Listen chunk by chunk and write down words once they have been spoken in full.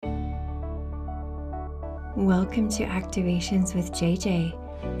Welcome to Activations with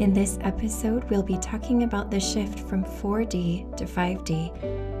JJ. In this episode, we'll be talking about the shift from 4D to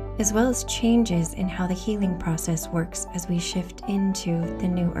 5D, as well as changes in how the healing process works as we shift into the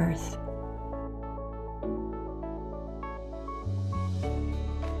new earth.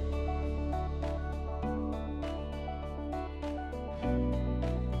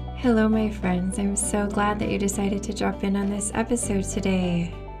 Hello, my friends. I'm so glad that you decided to drop in on this episode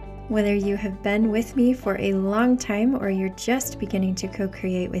today. Whether you have been with me for a long time or you're just beginning to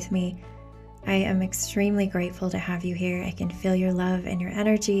co-create with me, I am extremely grateful to have you here. I can feel your love and your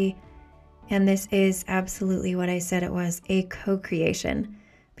energy. And this is absolutely what I said it was, a co-creation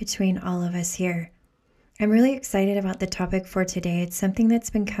between all of us here. I'm really excited about the topic for today. It's something that's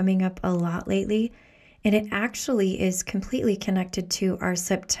been coming up a lot lately, and it actually is completely connected to our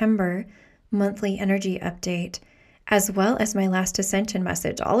September monthly energy update, as well as my last ascension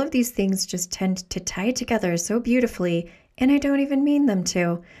message. All of these things just tend to tie together so beautifully, and I don't even mean them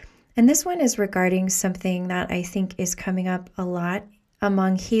to. And this one is regarding something that I think is coming up a lot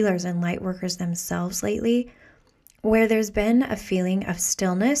among healers and light workers themselves lately, where there's been a feeling of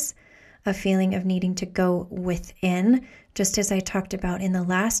stillness, a feeling of needing to go within, just as I talked about in the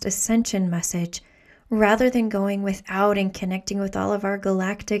last ascension message, rather than going without and connecting with all of our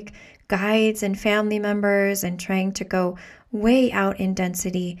galactic guides and family members and trying to go way out in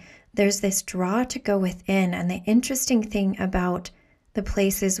density. There's this draw to go within. And the interesting thing about the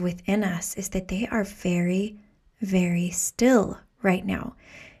places within us is that they are very, very still right now.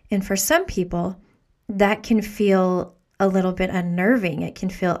 And for some people, that can feel a little bit unnerving. It can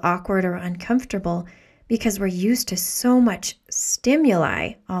feel awkward or uncomfortable because we're used to so much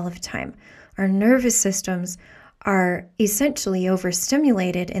stimuli all of the time. Our nervous systems are essentially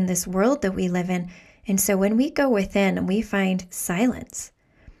overstimulated in this world that we live in. And so when we go within, we find silence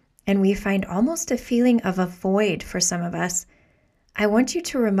and we find almost a feeling of a void for some of us. I want you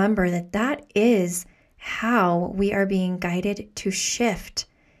to remember that that is how we are being guided to shift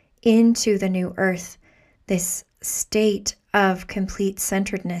into the new earth, this state of complete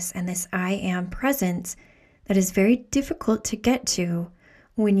centeredness and this I am presence that is very difficult to get to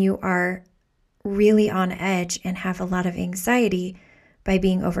when you are really on edge and have a lot of anxiety by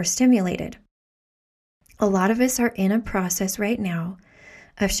being overstimulated. A lot of us are in a process right now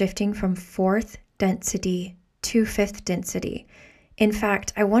of shifting from 4th density to 5th density. In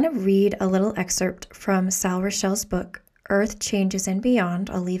fact, I want to read a little excerpt from Sal Rochelle's book, Earth Changes and Beyond.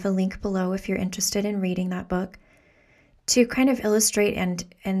 I'll leave a link below if you're interested in reading that book, to kind of illustrate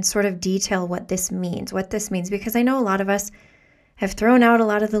and sort of detail what this means, because I know a lot of us have thrown out a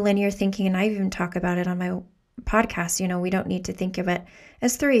lot of the linear thinking, and I even talk about it on my podcast. You know, we don't need to think of it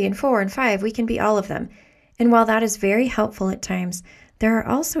as 3 and 4 and 5. We can be all of them. And while that is very helpful at times, there are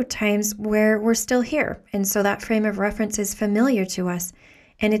also times where we're still here. And so that frame of reference is familiar to us.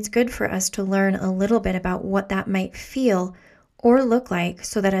 And it's good for us to learn a little bit about what that might feel or look like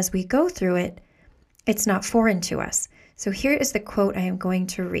so that as we go through it, it's not foreign to us. So here is the quote I am going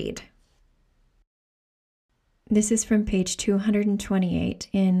to read. This is from page 228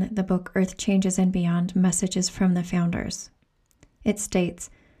 in the book Earth Changes and Beyond, Messages from the Founders. It states,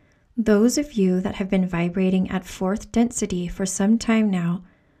 "Those of you that have been vibrating at 4th density for some time now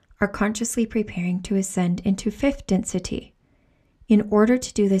are consciously preparing to ascend into 5th density. In order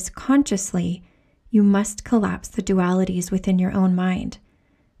to do this consciously, you must collapse the dualities within your own mind.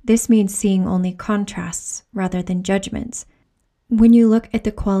 This means seeing only contrasts rather than judgments. When you look at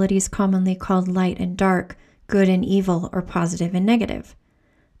the qualities commonly called light and dark, good and evil, or positive and negative.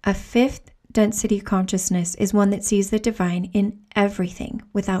 A 5th density consciousness is one that sees the divine in everything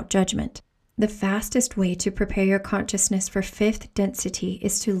without judgment. The fastest way to prepare your consciousness for 5th density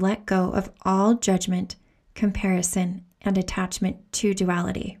is to let go of all judgment, comparison, and attachment to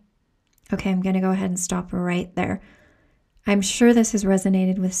duality." Okay, I'm going to go ahead and stop right there. I'm sure this has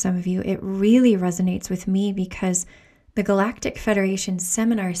resonated with some of you. It really resonates with me because the Galactic Federation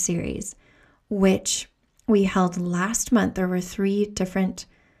seminar series, which we held last month, there were 3 different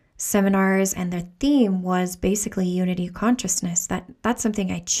seminars, and their theme was basically unity consciousness. That's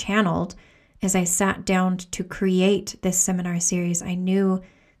something I channeled as I sat down to create this seminar series. I knew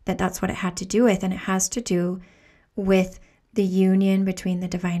that that's what it had to do with, and it has to do with the union between the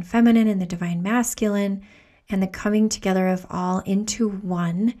divine feminine and the divine masculine, and the coming together of all into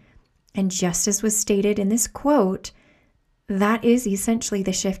one. And just as was stated in this quote, that is essentially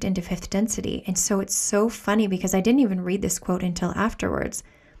the shift into 5th density. And so it's so funny because I didn't even read this quote until afterwards.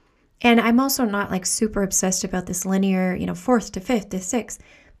 And I'm also not like super obsessed about this linear, 4th to 5th to 6th.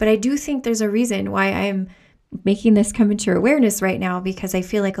 But I do think there's a reason why I'm making this come into your awareness right now, because I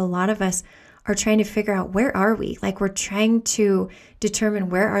feel like a lot of us are trying to figure out, where are we? Like, we're trying to determine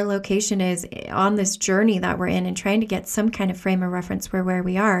where our location is on this journey that we're in and trying to get some kind of frame of reference for where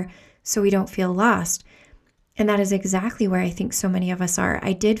we are so we don't feel lost. And that is exactly where I think so many of us are.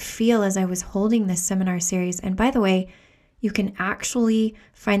 I did feel as I was holding this seminar series, and by the way, you can actually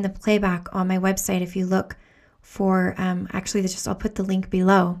find the playback on my website if you look for, I'll put the link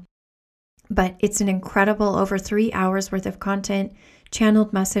below. But it's an incredible over 3 hours worth of content,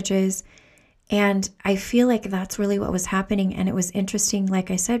 channeled messages. And I feel like that's really what was happening. And it was interesting,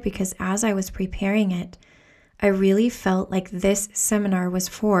 like I said, because as I was preparing it, I really felt like this seminar was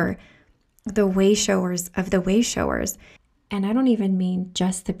for the way showers of the way showers. And I don't even mean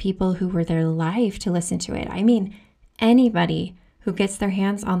just the people who were there live to listen to it. I mean, anybody who gets their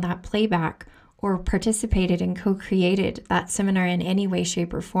hands on that playback or participated and co-created that seminar in any way,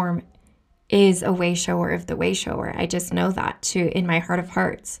 shape, or form is a way shower of the way shower. I just know that too in my heart of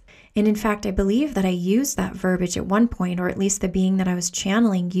hearts. And in fact, I believe that I used that verbiage at one point, or at least the being that I was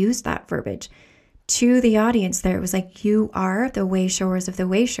channeling used that verbiage to the audience there. It was like, you are the way showers of the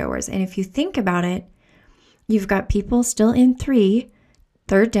way showers. And if you think about it, you've got people still in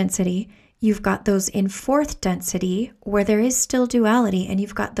third density. You've got those in fourth density where there is still duality, and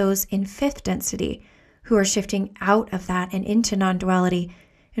you've got those in fifth density who are shifting out of that and into non-duality.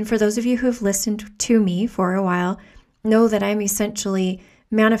 And for those of you who have listened to me for a while, know that I'm essentially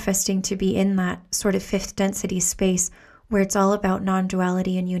manifesting to be in that sort of fifth density space where it's all about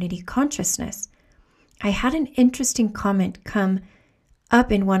non-duality and unity consciousness. I had an interesting comment come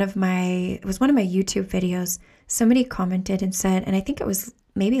up in one of my YouTube videos. Somebody commented and said, and I think it was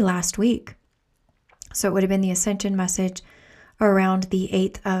maybe last week, so it would have been the Ascension message around the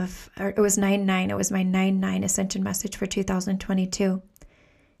 8th of, or it was 9/9, it was my 9/9 Ascension message for 2022.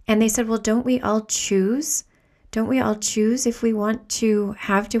 And they said, well, don't we all choose? Don't we all choose if we want to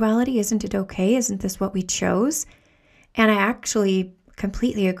have duality? Isn't it okay? Isn't this what we chose? And I actually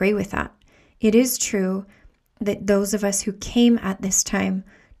completely agree with that. It is true that those of us who came at this time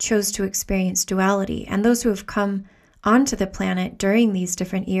chose to experience duality, and those who have come onto the planet during these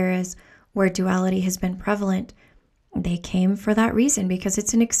different eras where duality has been prevalent, they came for that reason, because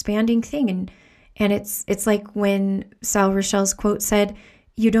it's an expanding thing. And it's like when Sal Rochelle's quote said,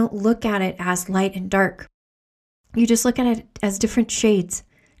 you don't look at it as light and dark. You just look at it as different shades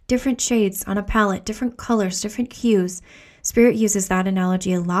on a palette, different colors, different hues. Spirit uses that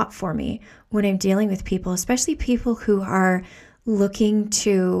analogy a lot for me when I'm dealing with people, especially people who are looking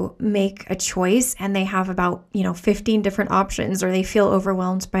to make a choice and they have about, 15 different options, or they feel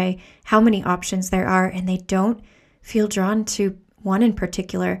overwhelmed by how many options there are and they don't feel drawn to one in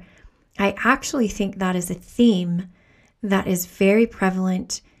particular. I actually think that is a theme that is very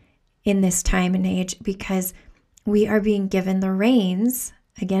prevalent in this time and age, because we are being given the reins.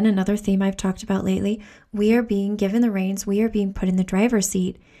 Again, another theme I've talked about lately. We are being given the reins. We are being put in the driver's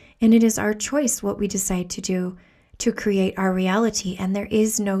seat. And it is our choice what we decide to do to create our reality. And there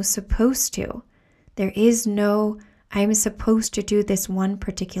is no supposed to. There is no, I'm supposed to do this one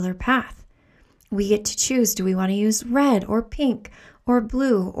particular path. We get to choose. Do we want to use red or pink or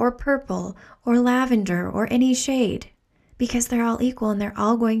blue or purple or lavender or any shade? Because they're all equal and they're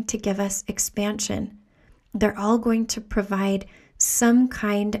all going to give us expansion. They're all going to provide some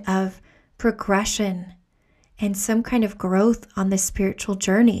kind of progression and some kind of growth on this spiritual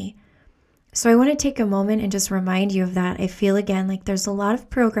journey. So I want to take a moment and just remind you of that. I feel again like there's a lot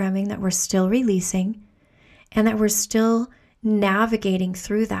of programming that we're still releasing and that we're still navigating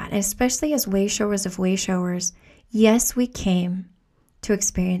through that. And especially as way showers of way showers, yes, we came to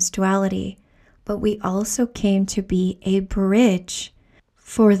experience duality, but we also came to be a bridge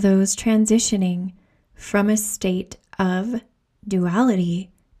for those transitioning from a state of duality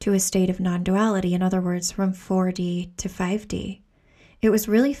to a state of non-duality. In other words, from 4D to 5D. It was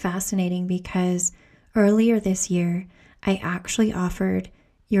really fascinating because earlier this year, I actually offered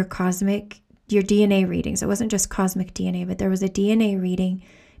your DNA readings. It wasn't just cosmic DNA, but there was a DNA reading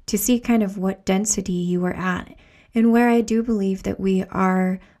to see kind of what density you were at. And where I do believe that we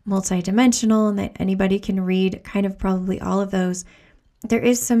are multidimensional and that anybody can read kind of probably all of those, there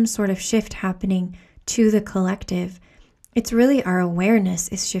is some sort of shift happening to the collective. It's really our awareness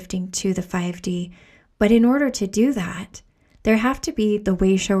is shifting to the 5D. But in order to do that, there have to be the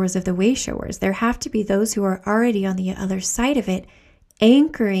way showers of the way showers. There have to be those who are already on the other side of it,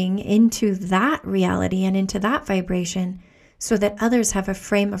 anchoring into that reality and into that vibration so that others have a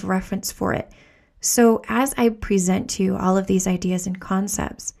frame of reference for it. So as I present to you all of these ideas and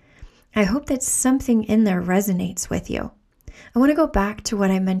concepts, I hope that something in there resonates with you. I want to go back to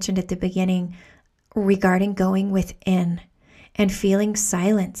what I mentioned at the beginning regarding going within and feeling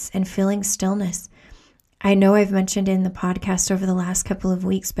silence and feeling stillness. I know I've mentioned in the podcast over the last couple of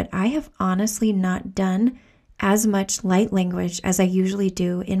weeks, but I have honestly not done as much light language as I usually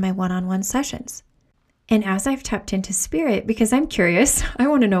do in my one-on-one sessions. And as I've tapped into spirit, because I'm curious, I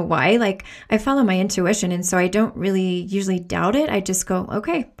want to know why. Like, I follow my intuition, and so I don't really usually doubt it. I just go,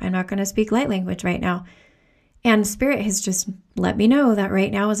 okay, I'm not going to speak light language right now. And spirit has just let me know that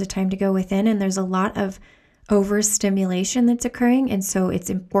right now is a time to go within, and there's a lot of overstimulation that's occurring. And so it's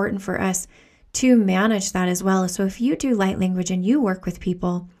important for us to manage that as well. So if you do light language and you work with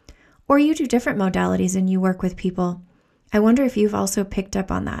people, or you do different modalities and you work with people, I wonder if you've also picked up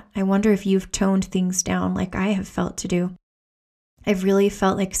on that. I wonder if you've toned things down like I have felt to do. I've really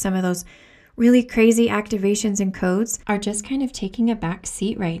felt like some of those really crazy activations and codes are just kind of taking a back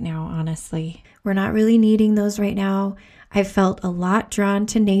seat right now, honestly. We're not really needing those right now. I've felt a lot drawn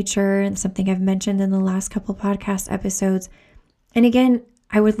to nature, and something I've mentioned in the last couple podcast episodes. And again,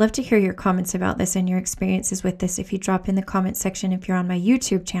 I would love to hear your comments about this and your experiences with this if you drop in the comment section if you're on my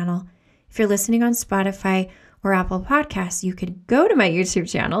YouTube channel. If you're listening on Spotify or Apple Podcasts, you could go to my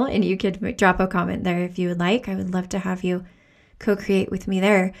YouTube channel and you could drop a comment there if you would like. I would love to have you co-create with me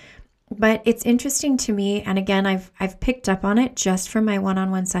there. But it's interesting to me, and again, I've picked up on it just from my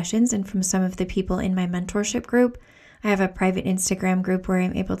one-on-one sessions and from some of the people in my mentorship group. I have a private Instagram group where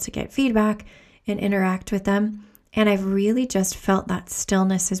I'm able to get feedback and interact with them. And I've really just felt that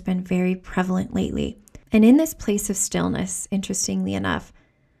stillness has been very prevalent lately. And in this place of stillness, interestingly enough,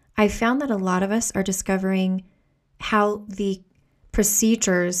 I found that a lot of us are discovering how the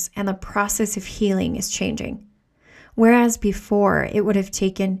procedures and the process of healing is changing. Whereas before, it would have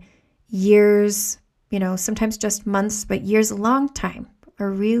taken years, sometimes just months, but years, a long time, a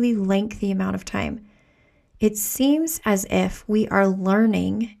really lengthy amount of time. It seems as if we are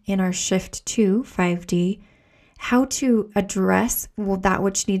learning in our shift to 5D how to address that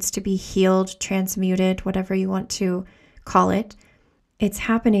which needs to be healed, transmuted, whatever you want to call it. It's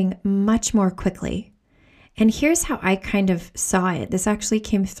happening much more quickly. And here's how I kind of saw it. This actually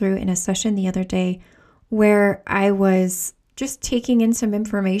came through in a session the other day where I was just taking in some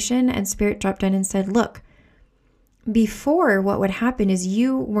information and Spirit dropped in and said, look, before what would happen is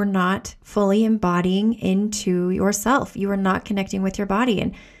you were not fully embodying into yourself. You were not connecting with your body,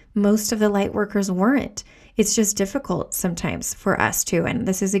 and most of the light workers weren't. It's just difficult sometimes for us too. And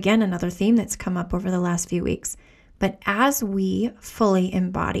this is, again, another theme that's come up over the last few weeks. But as we fully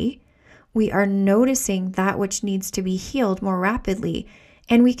embody, we are noticing that which needs to be healed more rapidly.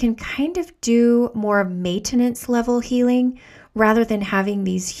 And we can kind of do more maintenance level healing rather than having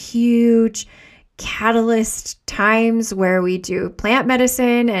these huge catalyst times where we do plant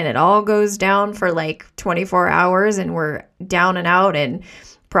medicine and it all goes down for like 24 hours and we're down and out and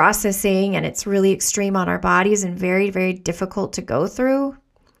processing, and it's really extreme on our bodies and very, very difficult to go through.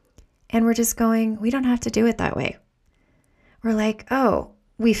 And we're just going, we don't have to do it that way. We're like, oh,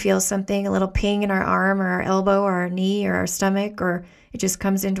 we feel something, a little ping in our arm or our elbow or our knee or our stomach, or it just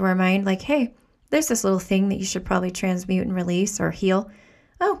comes into our mind like, hey, there's this little thing that you should probably transmute and release or heal.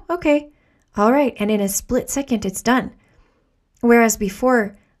 Oh, okay. All right. And in a split second, it's done. Whereas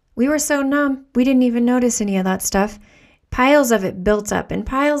before, we were so numb, we didn't even notice any of that stuff. Piles of it built up and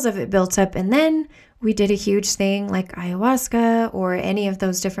piles of it built up. And then we did a huge thing like ayahuasca or any of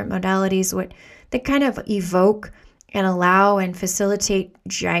those different modalities that kind of evoke and allow and facilitate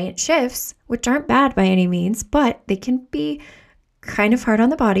giant shifts, which aren't bad by any means, but they can be kind of hard on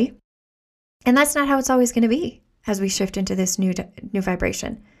the body. And that's not how it's always going to be as we shift into this new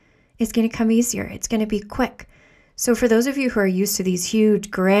vibration. It's going to come easier. It's going to be quick. So for those of you who are used to these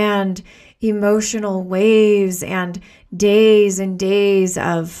huge, grand, emotional waves and days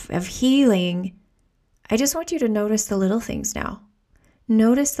of healing, I just want you to notice the little things now.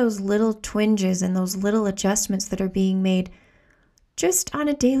 Notice those little twinges and those little adjustments that are being made just on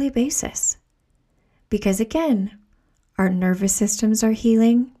a daily basis. Because again, our nervous systems are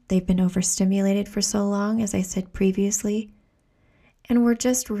healing. They've been overstimulated for so long, as I said previously. And we're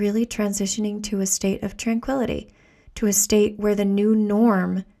just really transitioning to a state of tranquility, to a state where the new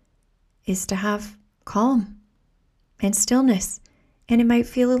norm is to have calm and stillness. And it might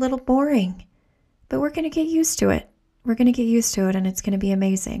feel a little boring, but we're going to get used to it. We're going to get used to it, and it's going to be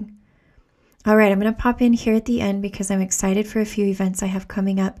amazing. All right, I'm going to pop in here at the end because I'm excited for a few events I have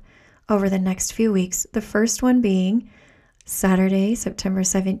coming up over the next few weeks. The first one being Saturday, September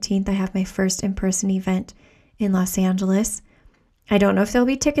 17th, I have my first in-person event in Los Angeles. I don't know if there'll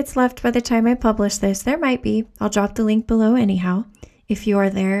be tickets left by the time I publish this. There might be. I'll drop the link below anyhow. If you are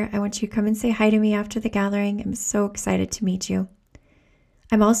there, I want you to come and say hi to me after the gathering. I'm so excited to meet you.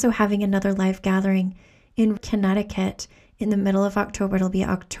 I'm also having another live gathering in Connecticut in the middle of October. It'll be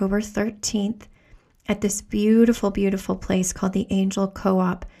October 13th at this beautiful, beautiful place called the Angel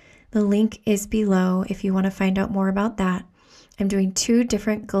Co-op. The link is below if you want to find out more about that. I'm doing 2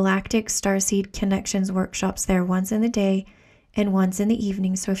 different Galactic Starseed Connections workshops there, once in the day and once in the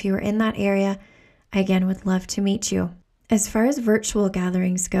evening. So if you are in that area, I again would love to meet you. As far as virtual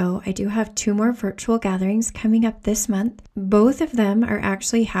gatherings go, I do have 2 more virtual gatherings coming up this month. Both of them are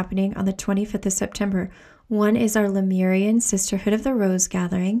actually happening on the 25th of September. One is our Lemurian Sisterhood of the Rose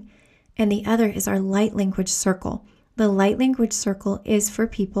gathering, and the other is our Light Language Circle. The Light Language Circle is for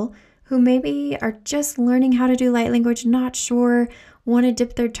people who maybe are just learning how to do light language, not sure, want to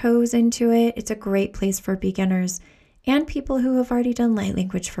dip their toes into it. It's a great place for beginners and people who have already done light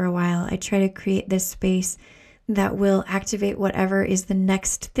language for a while. I try to create this space that will activate whatever is the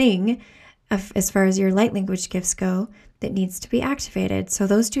next thing as far as your light language gifts go that needs to be activated. So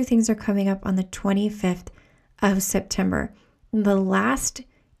those 2 things are coming up on the 25th of September. The last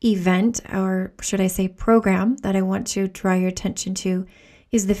event, or should I say program, that I want to draw your attention to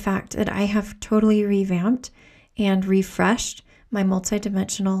is the fact that I have totally revamped and refreshed my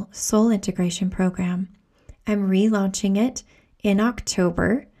multidimensional soul integration program. I'm relaunching it in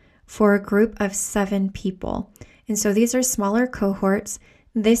October for a group of 7 people. And so these are smaller cohorts.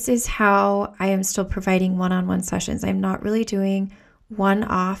 This is how I am still providing one-on-one sessions. I'm not really doing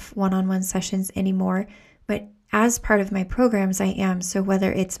one-off one-on-one sessions anymore, but as part of my programs, I am. So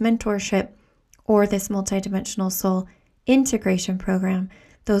whether it's mentorship or this multidimensional soul integration program,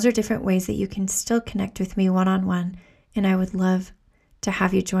 those are different ways that you can still connect with me one-on-one. And I would love to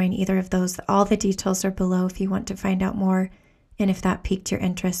have you join either of those. All the details are below if you want to find out more and if that piqued your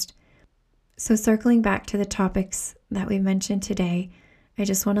interest. So circling back to the topics that we mentioned today, I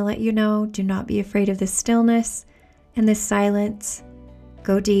just want to let you know, do not be afraid of the stillness and the silence.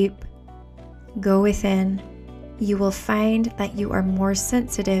 Go deep, go within. You will find that you are more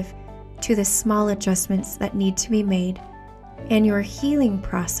sensitive to the small adjustments that need to be made, and your healing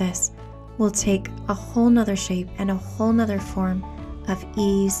process will take a whole nother shape and a whole nother form of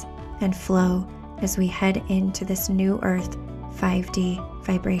ease and flow as we head into this new Earth 5D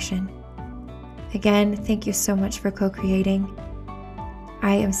vibration. Again, thank you so much for co-creating.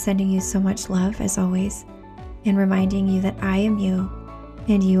 I am sending you so much love as always, and reminding you that I am you,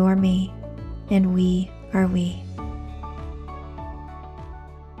 and you are me, and we are we.